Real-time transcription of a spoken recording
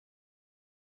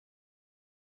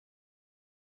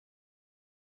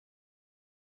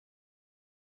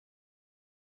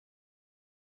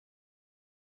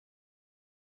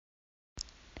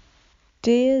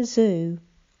Dear Zoo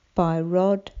by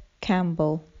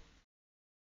Campbell.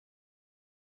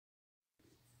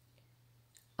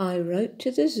 I wrote to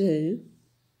the zoo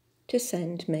to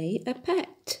send me a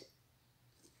pet.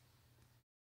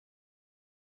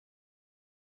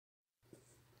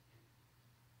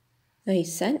 They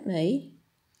sent me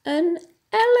an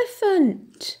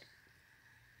elephant.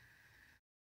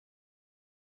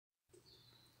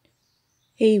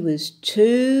 He was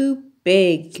too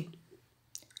big.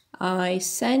 I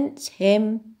sent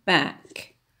him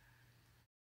back.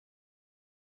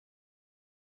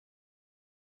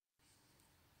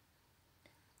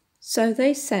 So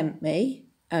they sent me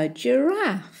a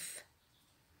giraffe.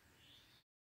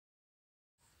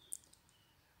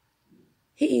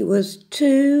 He was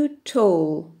too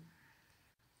tall.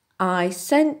 I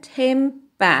sent him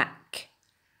back.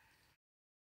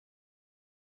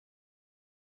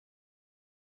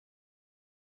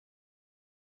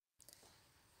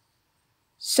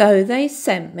 So they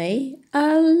sent me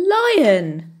a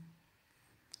lion.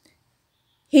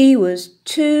 He was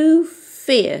too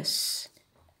fierce.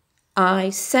 I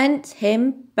sent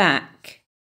him back.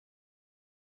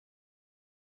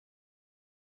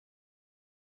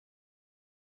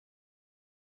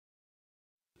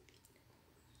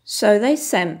 So they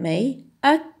sent me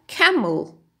a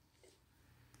camel.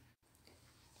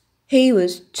 He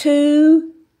was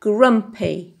too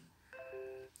grumpy.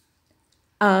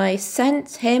 I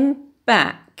sent him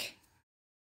back.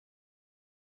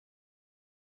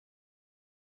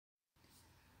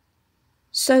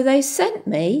 So they sent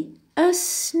me a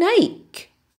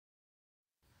snake.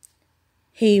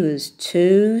 He was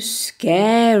too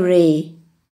scary.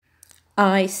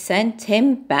 I sent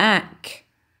him back.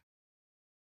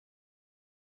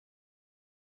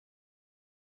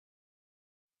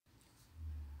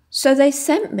 So they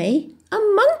sent me a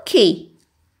monkey.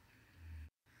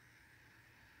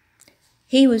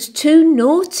 He was too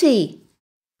naughty.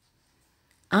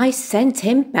 I sent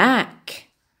him back.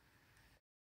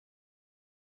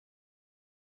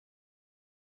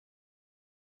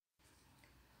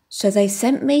 So they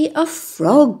sent me a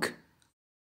frog.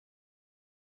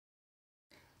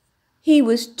 He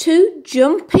was too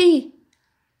jumpy.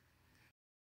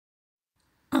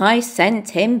 I sent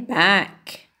him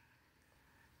back.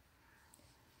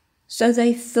 So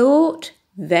they thought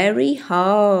very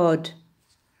hard.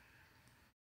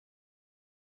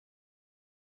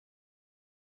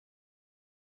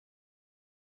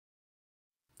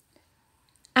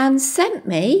 And sent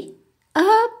me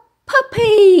a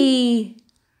puppy.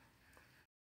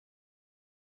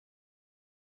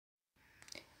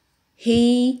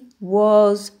 He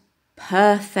was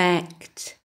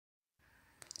perfect.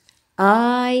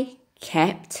 I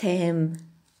kept him.